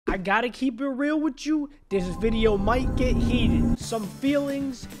I gotta keep it real with you. This video might get heated. Some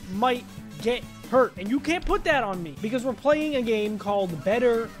feelings might get hurt, and you can't put that on me because we're playing a game called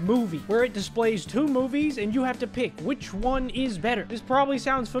Better Movie, where it displays two movies and you have to pick which one is better. This probably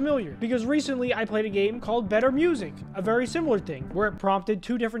sounds familiar because recently I played a game called Better Music, a very similar thing where it prompted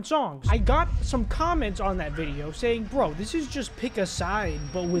two different songs. I got some comments on that video saying, bro, this is just pick a side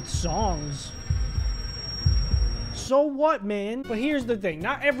but with songs. So what, man? But here's the thing,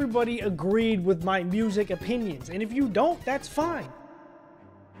 not everybody agreed with my music opinions, and if you don't, that's fine.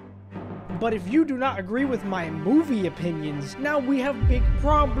 But if you do not agree with my movie opinions, now we have a big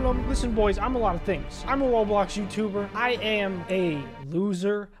problem. Listen, boys, I'm a lot of things. I'm a Roblox YouTuber. I am a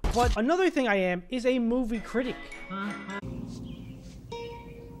loser. But another thing I am is a movie critic.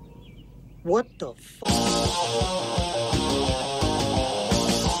 What the fuck?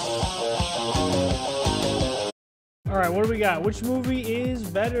 All right, what do we got? Which movie is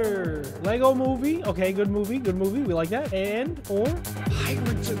better? Lego Movie. Okay, good movie. Good movie. We like that. Or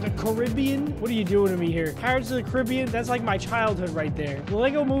Pirates of the Caribbean. What are you doing to me here? Pirates of the Caribbean. That's like my childhood right there. The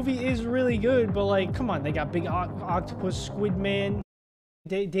Lego Movie is really good, but like, come on. They got big octopus, Squid Man,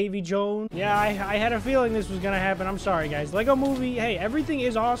 Davy Jones. Yeah, I had a feeling this was gonna happen. I'm sorry, guys. Lego Movie. Hey, everything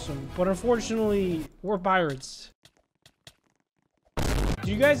is awesome, but unfortunately, we're pirates.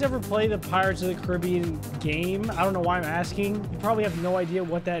 Do you guys ever play the Pirates of the Caribbean game? I don't know why I'm asking. You probably have no idea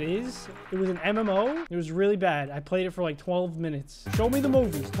what that is. It was an MMO. It was really bad. I played it for like 12 minutes. Show me the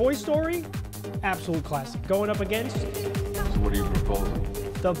movies. Toy Story? Absolute classic. Going up against... So what are you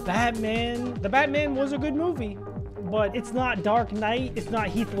proposing? The Batman. The Batman was a good movie, but it's not Dark Knight. It's not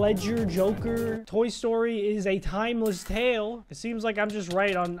Heath Ledger, Joker. Toy Story is a timeless tale. It seems like I'm just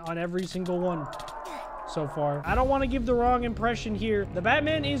right on every single one so far. I don't want to give the wrong impression here. The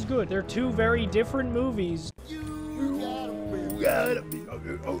Batman is good. They're two very different movies.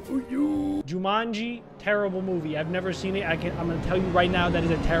 Jumanji, terrible movie. I've never seen it. I'm gonna tell you right now that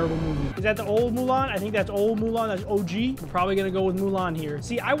is a terrible movie. Is that the old Mulan? I think that's old Mulan. That's OG. I'm probably gonna go with Mulan here.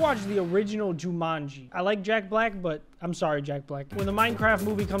 See, I watched the original Jumanji. I like Jack Black, but I'm sorry, Jack Black. When the Minecraft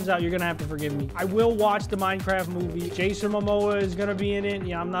movie comes out, you're gonna have to forgive me. I will watch the Minecraft movie. Jason Momoa is gonna be in it.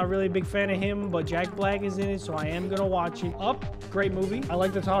 Yeah, I'm not really a big fan of him, but Jack Black is in it, so I am gonna watch it. Up, great movie. I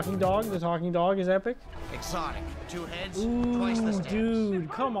like the talking dog. The talking dog is epic. Exotic. Two heads, Ooh, twice the stairs.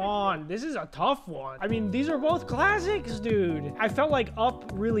 dude, come on. This is a tough one. I mean, these are both classics, dude. I felt like Up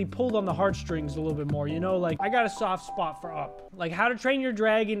really pulled on the heartstrings a little bit more, you know? Like, I got a soft spot for Up. Like, How to Train Your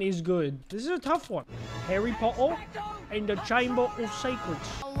Dragon is good. This is a tough one. Harry Potter and the Chamber of Secrets.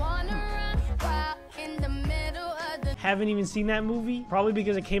 Haven't even seen that movie, probably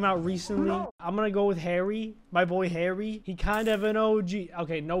because it came out recently. I'm gonna go with Harry, my boy Harry. He kind of an OG.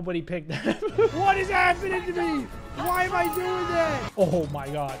 Okay, nobody picked that. What is happening to me? Why am I doing that? Oh my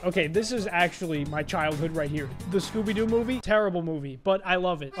God. Okay, this is actually my childhood right here. The Scooby-Doo movie, terrible movie, but I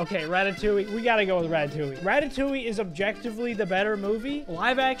love it. Okay, Ratatouille, we gotta go with Ratatouille. Ratatouille is objectively the better movie.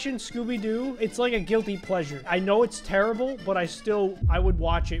 Live action Scooby-Doo, it's like a guilty pleasure. I know it's terrible, but I would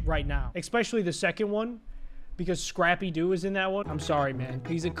watch it right now, especially the second one, because Scrappy-Doo is in that one. I'm sorry, man.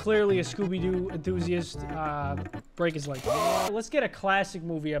 He's clearly a Scooby-Doo enthusiast. Break his leg. Let's get a classic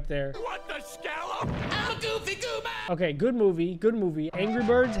movie up there. What the scallop? I'm a goofy goober. Okay, good movie, good movie. Angry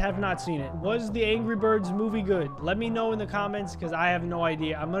Birds, have not seen it. Was the Angry Birds movie good? Let me know in the comments, because I have no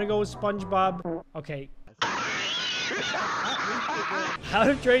idea. I'm gonna go with SpongeBob. Okay. How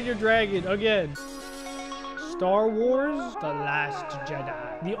to Train Your Dragon, again. Star Wars, The Last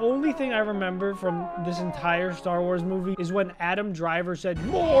Jedi. The only thing I remember from this entire Star Wars movie is when Adam Driver said,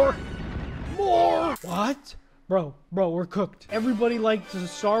 more! More! What? Bro, we're cooked. Everybody liked the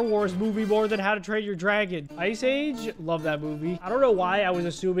Star Wars movie more than How to Train Your Dragon. Ice Age, love that movie. I don't know why I was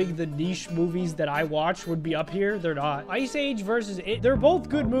assuming the niche movies that I watch would be up here. They're not. Ice Age versus It, they're both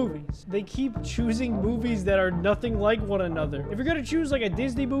good movies. They keep choosing movies that are nothing like one another. If you're gonna choose like a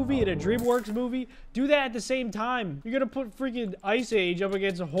Disney movie and a DreamWorks movie, do that at the same time. You're gonna put freaking Ice Age up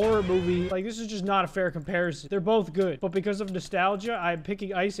against a horror movie. Like, this is just not a fair comparison. They're both good, but because of nostalgia, I'm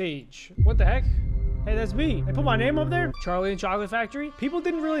picking Ice Age. What the heck? Hey, that's me. They put my name up there. Charlie and Chocolate Factory. People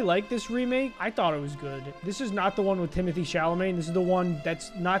didn't really like this remake. I thought it was good. This is not the one with Timothée Chalamet. This is the one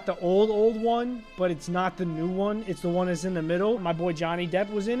that's not the old one, but it's not the new one. It's the one that's in the middle. My boy Johnny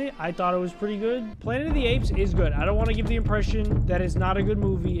Depp was in it. I thought it was pretty good. Planet of the Apes is good. I don't want to give the impression that it's not a good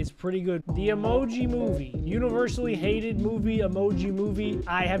movie. It's pretty good. The Emoji Movie. Universally hated movie, Emoji Movie.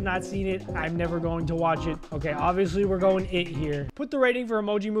 I have not seen it. I'm never going to watch it. Okay, obviously we're going It here. Put the rating for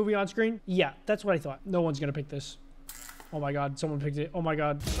Emoji Movie on screen. Yeah, that's what I thought. No one's gonna pick this. Oh my God, someone picked it. Oh my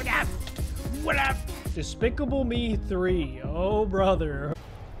God. What up? What up? Despicable Me 3. Oh, brother.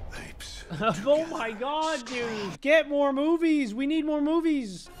 Oh my god, dude. Get more movies. We need more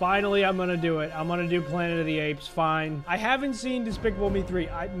movies. Finally, I'm gonna do it. I'm gonna do Planet of the Apes. Fine. I haven't seen Despicable Me 3.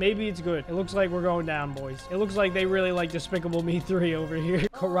 Maybe it's good. It looks like we're going down, boys. It looks like they really like Despicable Me 3 over here.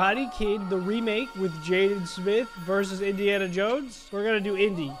 Karate Kid, the remake with Jaden Smith versus Indiana Jones. We're gonna do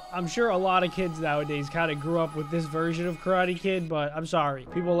Indy. I'm sure a lot of kids nowadays kind of grew up with this version of Karate Kid, but I'm sorry.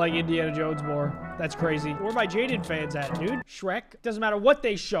 People like Indiana Jones more. That's crazy. Where are my Jaden fans at, dude? Shrek. Doesn't matter what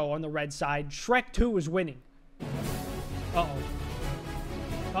they show on the red side. Shrek 2 is winning. Uh-oh.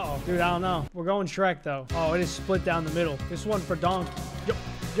 Uh-oh. Dude, I don't know. We're going Shrek, though. Oh, it is split down the middle. This one for Donkey.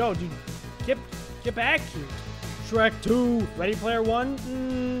 Yo, dude. Get back here. Shrek 2. Ready Player One?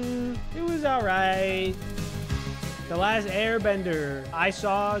 It was alright. The Last Airbender. I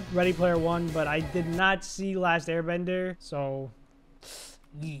saw Ready Player One, but I did not see Last Airbender, so...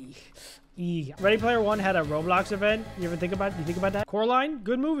 Ready Player One had a Roblox event. You think about that? Coraline?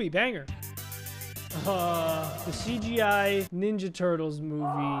 Good movie. Banger. The CGI Ninja Turtles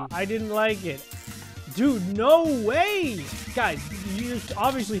movie. I didn't like it. Dude, no way! Guys, you're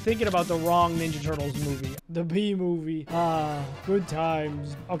obviously thinking about the wrong Ninja Turtles movie. The B movie. Good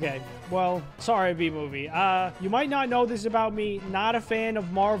times. Okay, well, sorry, B movie. You might not know this about me. Not a fan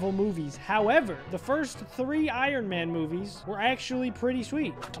of Marvel movies. However, the first 3 Iron Man movies were actually pretty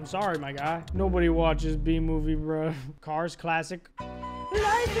sweet. I'm sorry, my guy. Nobody watches B movie, bro. Cars classic.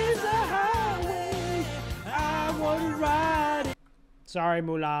 Life is a highway. I wanna ride it. Sorry,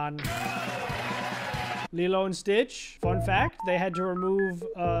 Mulan. Lilo and Stitch. Fun fact, they had to remove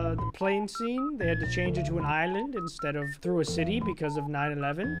the plane scene. They had to change it to an island instead of through a city because of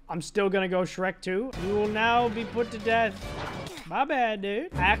 9/11. I'm still gonna go Shrek 2. You will now be put to death. My bad, dude.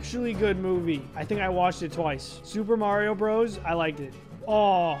 Actually good movie. I think I watched it twice. Super Mario Bros. I liked it.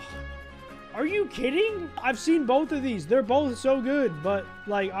 Oh. Are you kidding? I've seen both of these. They're both so good, but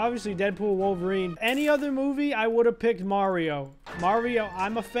like obviously Deadpool, Wolverine. Any other movie, I would have picked Mario. Mario,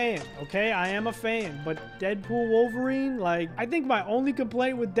 I'm a fan, okay? I am a fan, but Deadpool, Wolverine, like I think my only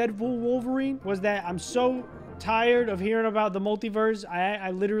complaint with Deadpool, Wolverine was that I'm so tired of hearing about the multiverse.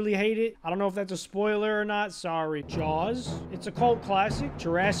 I literally hate it. I don't know if that's a spoiler or not. Sorry. Jaws. It's a cult classic.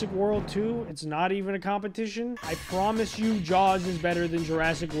 Jurassic World 2. It's not even a competition. I promise you Jaws is better than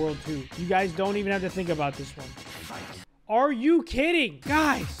Jurassic World 2. You guys don't even have to think about this one. Are you kidding?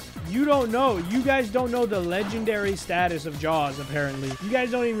 Guys, you don't know. You guys don't know the legendary status of Jaws, apparently. You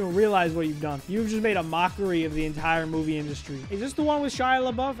guys don't even realize what you've done. You've just made a mockery of the entire movie industry. Is this the one with Shia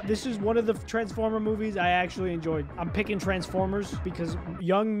LaBeouf? This is one of the Transformer movies I actually enjoyed. I'm picking Transformers because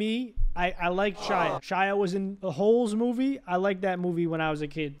young me, I like Shia. Shia was in the Holes movie. I liked that movie when I was a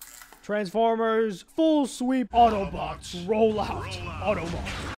kid. Transformers, full sweep, Autobots, roll out.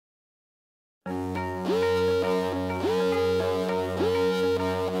 Autobots.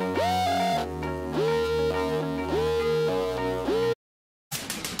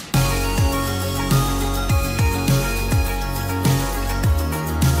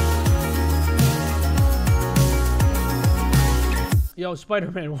 Yo,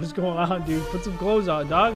 Spider-Man, what's going on, dude? Put some clothes on, dog.